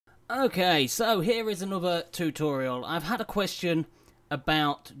Okay, so here is another tutorial. I've had a question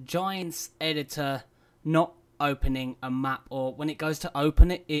about Giants Editor not opening a map, or when it goes to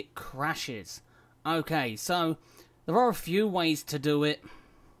open it, it crashes. Okay, so there are a few ways to do it,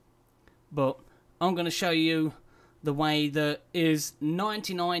 but I'm going to show you the way that is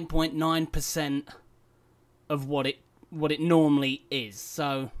 99.9% of what it normally is.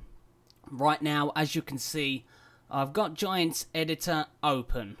 So right now, as you can see, I've got Giants Editor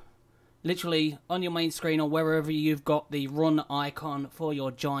open. Literally on your main screen or wherever you've got the run icon for your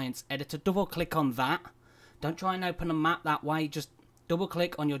Giants Editor, double click on that. Don't try and open a map that way, just double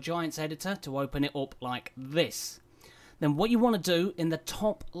click on your Giants Editor to open it up like this. Then what you want to do, in the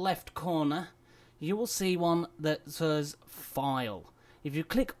top left corner, you will see one that says File. If you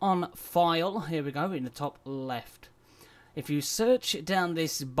click on File, here we go, in the top left. If you search down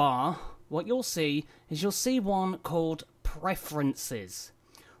this bar, what you'll see is you'll see one called Preferences.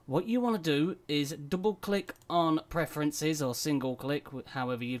 What you want to do is double click on Preferences, or single click,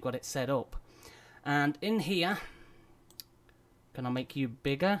 however you've got it set up. And in here, can I make you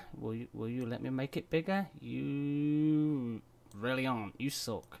bigger? Will you let me make it bigger? You really aren't. You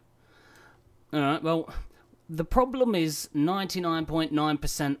suck. Alright, well, the problem is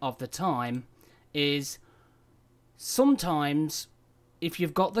 99.9% of the time is sometimes if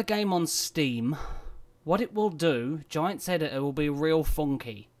you've got the game on Steam, what it will do, Giants Editor will be real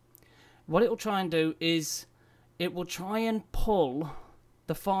funky. What it will try and do is it will try and pull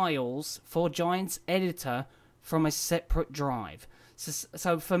the files for Giants Editor from a separate drive.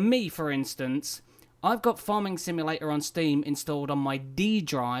 So for me, for instance, I've got Farming Simulator on Steam installed on my D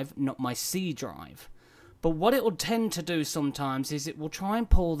drive, not my C drive. But what it will tend to do sometimes is it will try and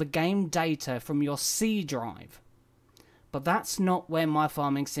pull the game data from your C drive. But that's not where my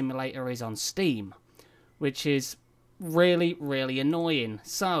Farming Simulator is on Steam, which is really, really annoying.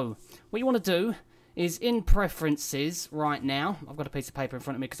 So what you want to do is in Preferences right now, I've got a piece of paper in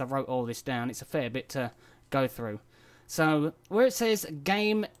front of me because I wrote all this down. It's a fair bit to go through. So where it says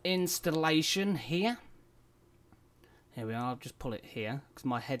Game Installation here we are. I'll just pull it here because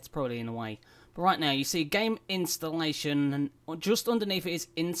my head's probably in the way. But right now you see Game Installation, and just underneath it is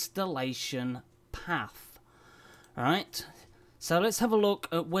Installation Path. Alright, so let's have a look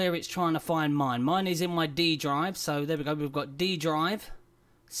at where it's trying to find mine. Mine is in my D drive, so there we go. We've got D drive,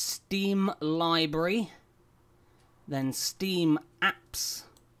 Steam Library, then Steam Apps,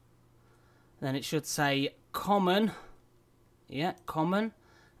 then it should say Common, yeah, Common,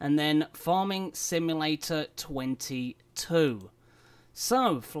 and then Farming Simulator 22.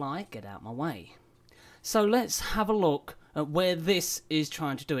 So, Fly, get out my way. So let's have a look at where this is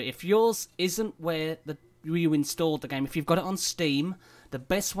trying to do it. If yours isn't where you installed the game, if you've got it on Steam, the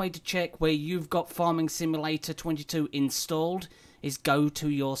best way to check where you've got Farming Simulator 22 installed is go to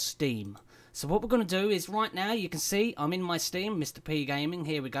your Steam. So what we're going to do is right now, you can see I'm in my Steam, MRPGAMING.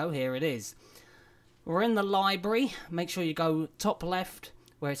 Here we go, here it is. We're in the library. Make sure you go top left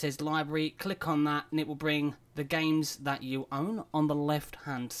where it says library, click on that, and it will bring the games that you own on the left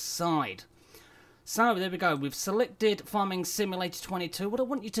hand side. So there we go, we've selected Farming Simulator 22. What I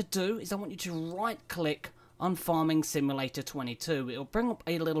want you to do is I want you to right click on Farming Simulator 22. It'll bring up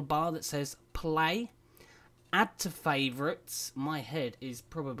a little bar that says play, add to favorites. My head is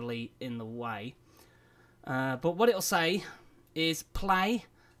probably in the way. But what it'll say is play,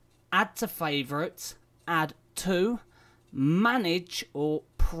 add to favorites, add to, manage, or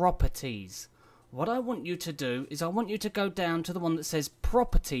properties. What I want you to do is I want you to go down to the one that says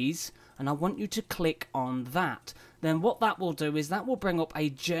properties, and I want you to click on that. Then what that will do is that will bring up a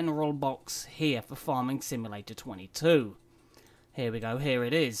general box here for Farming Simulator 22. Here we go, here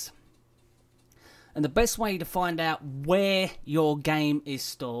it is. And the best way to find out where your game is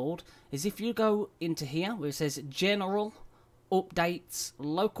stored is if you go into here where it says General, Updates,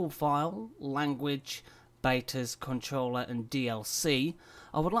 Local File, Language, Betas, Controller, and DLC.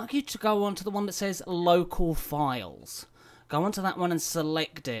 I would like you to go on to the one that says Local Files. Go onto that one and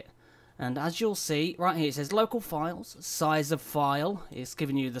select it. And as you'll see, right here it says Local Files, Size of File. It's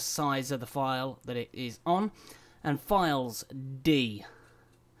giving you the size of the file that it is on. And Files D.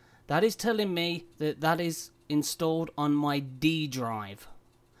 That is telling me that that is installed on my D drive,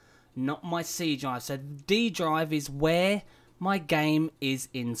 not my C drive. So D drive is where my game is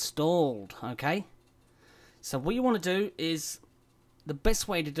installed, okay? So what you want to do is, the best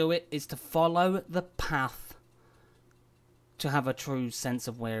way to do it is to follow the path to have a true sense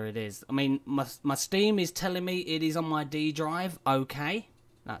of where it is. I mean, my Steam is telling me it is on my D drive. Okay,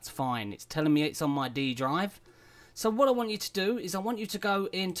 that's fine. It's telling me it's on my D drive. So what I want you to do is I want you to go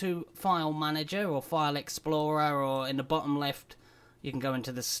into File Manager or File Explorer, or in the bottom left You can go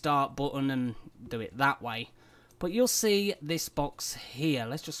into the start button and do it that way. But you'll see this box here.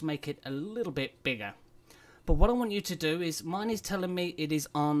 Let's just make it a little bit bigger. But what I want you to do is, mine is telling me it is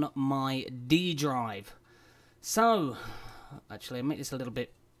on my D drive. So, actually I'll make this a little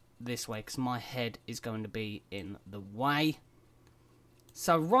bit this way because my head is going to be in the way.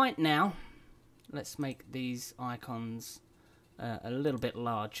 So right now, let's make these icons a little bit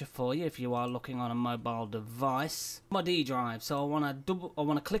larger for you if you are looking on a mobile device. My D drive, so I want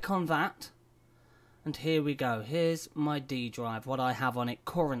to click on that, and here we go. Here's my D drive, what I have on it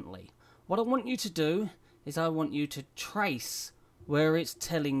currently. What I want you to do is I want you to trace where it's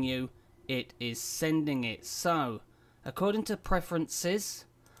telling you it is sending it. So, according to preferences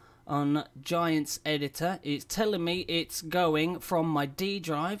on Giant's editor, it's telling me it's going from my D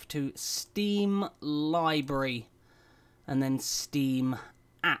drive to Steam library and then Steam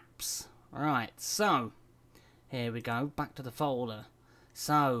apps. Right, so here we go, back to the folder.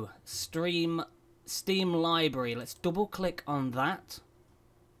 So Steam library, let's double click on that,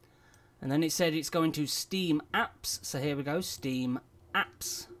 and then it said it's going to Steam apps. So here we go, Steam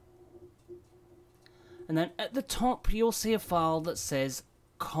apps, and then at the top you'll see a file that says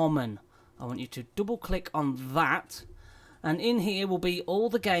common. I want you to double click on that, and in here will be all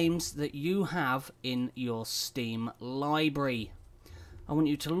the games that you have in your Steam library. I want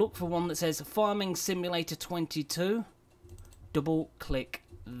you to look for one that says Farming Simulator 22. Double click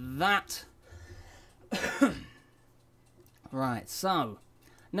that. Right, so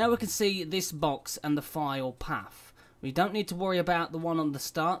now we can see this box and the file path. We don't need to worry about the one on the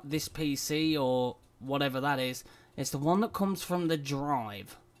start, this PC or whatever that is. It's the one that comes from the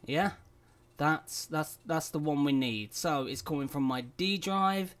drive. Yeah? That's the one we need. So it's coming from my D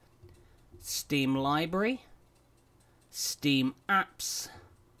drive, Steam library, Steam apps,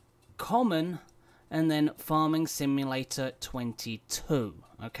 common, and then Farming Simulator 22.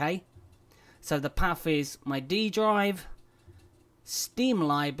 Okay? So the path is my D drive, Steam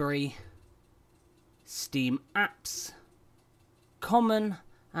library, Steam apps, common,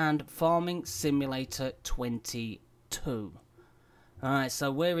 and Farming Simulator 22. Alright,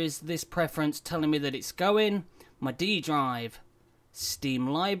 so where is this preference telling me that it's going? My D drive, Steam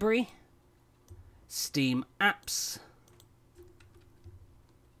library, Steam apps,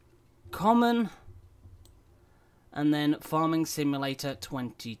 common, and then Farming Simulator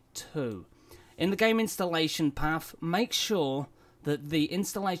 22. In the game installation path, make sure that the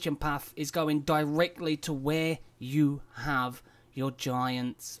installation path is going directly to where you have your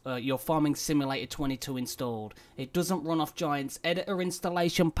your Farming Simulator 22 installed. It doesn't run off Giant's editor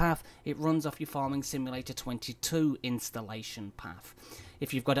installation path, it runs off your Farming Simulator 22 installation path.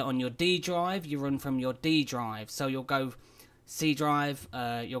 If you've got it on your D drive, you run from your D drive. So you'll go C drive,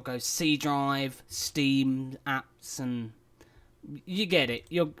 you'll go C drive, Steam apps, and you get it.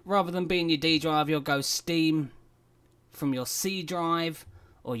 Rather than being your D drive, you'll go Steam from your C drive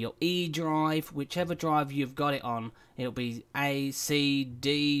or your E drive, whichever drive you've got it on. It'll be A, C,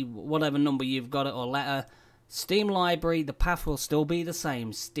 D, whatever number you've got it, or letter. Steam library, the path will still be the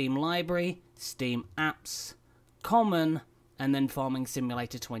same. Steam library, Steam apps, common, and then Farming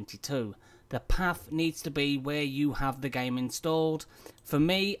Simulator 22. The path needs to be where you have the game installed. For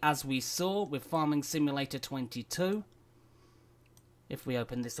me, as we saw with Farming Simulator 22, if we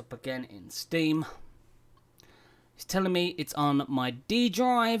open this up again in Steam, it's telling me it's on my D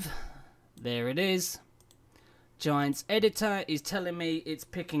drive. There it is. Giant's editor is telling me it's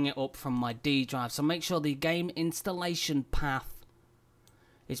picking it up from my D drive. So make sure the game installation path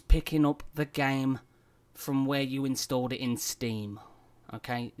is picking up the game from where you installed it in Steam.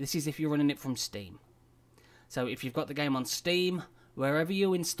 Okay, this is if you're running it from Steam. So if you've got the game on Steam, wherever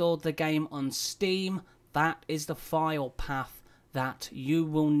you installed the game on Steam, that is the file path that you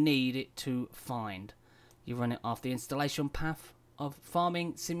will need it to find. You run it off the installation path of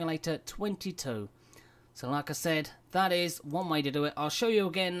Farming Simulator 22. So like I said, that is one way to do it. I'll show you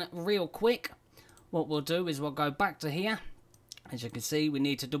again real quick. What we'll do is we'll go back to here. As you can see, we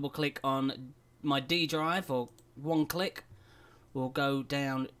need to double click on my D drive, or one click. We'll go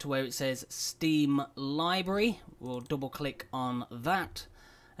down to where it says Steam library. We'll double click on that.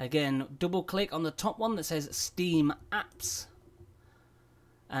 Again, double click on the top one that says Steam apps.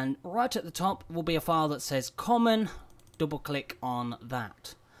 And right at the top will be a file that says common. Double click on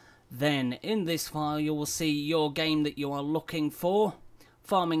that. Then in this file you will see your game that you are looking for,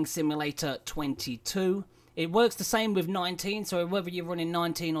 Farming Simulator 22. It works the same with 19, so whether you're running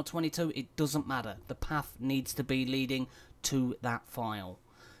 19 or 22, it doesn't matter. The path needs to be leading to that file.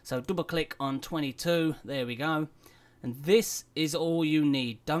 So double click on 22, there we go. And this is all you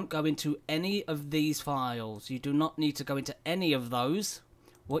need. Don't go into any of these files. You do not need to go into any of those.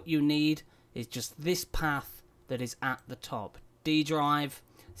 What you need is just this path that is at the top. D drive,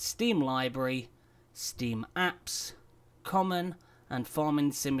 Steam library, Steam apps, common, and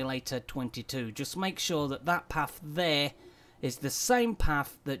Farming Simulator 22. Just make sure that that path there is the same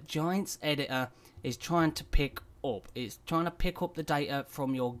path that Giants Editor is trying to pick up. It's trying to pick up the data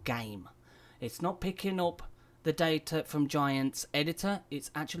from your game. It's not picking up the data from Giants Editor.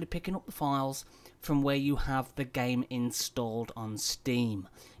 It's actually picking up the files from where you have the game installed on Steam.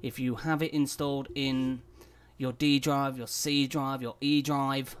 If you have it installed in your D drive, your C drive, your E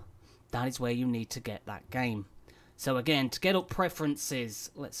drive, that is where you need to get that game. So again, to get up preferences,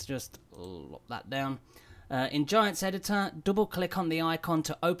 let's just lock that down. In Giants Editor, double click on the icon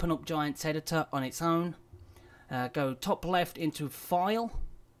to open up Giants Editor on its own. Go top left into File.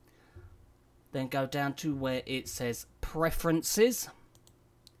 Then go down to where it says Preferences.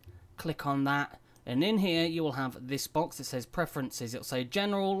 Click on that. And in here you will have this box that says Preferences. It'll say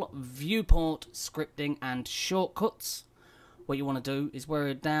General, Viewport, Scripting and Shortcuts. What you want to do is wear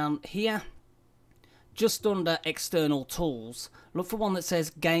it down here. Just under External Tools, look for one that says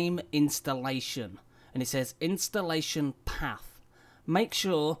Game Installation. And it says Installation Path. Make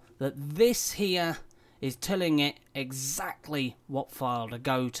sure that this here is telling it exactly what file to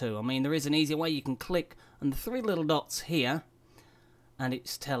go to. I mean, there is an easier way. You can click on the three little dots here, and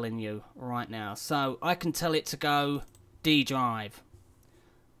it's telling you right now. So I can tell it to go D drive.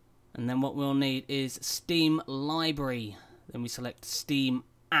 And then what we'll need is Steam library. Then we select Steam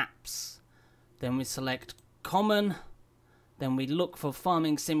apps. Then we select common. Then we look for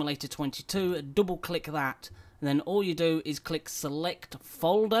Farming Simulator 22, double click that. And then all you do is click select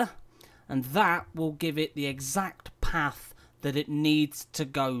folder. And that will give it the exact path that it needs to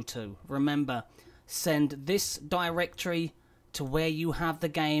go to. Remember, send this directory to where you have the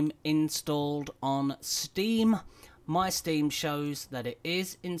game installed on Steam. My Steam shows that it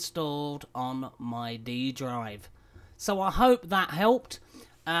is installed on my D drive. So I hope that helped.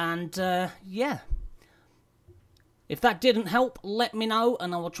 And yeah. If that didn't help, let me know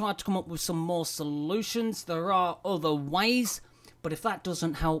and I will try to come up with some more solutions. There are other ways. But if that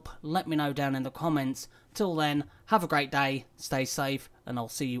doesn't help, let me know down in the comments. Till then, have a great day, stay safe, and I'll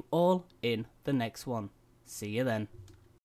see you all in the next one. See you then.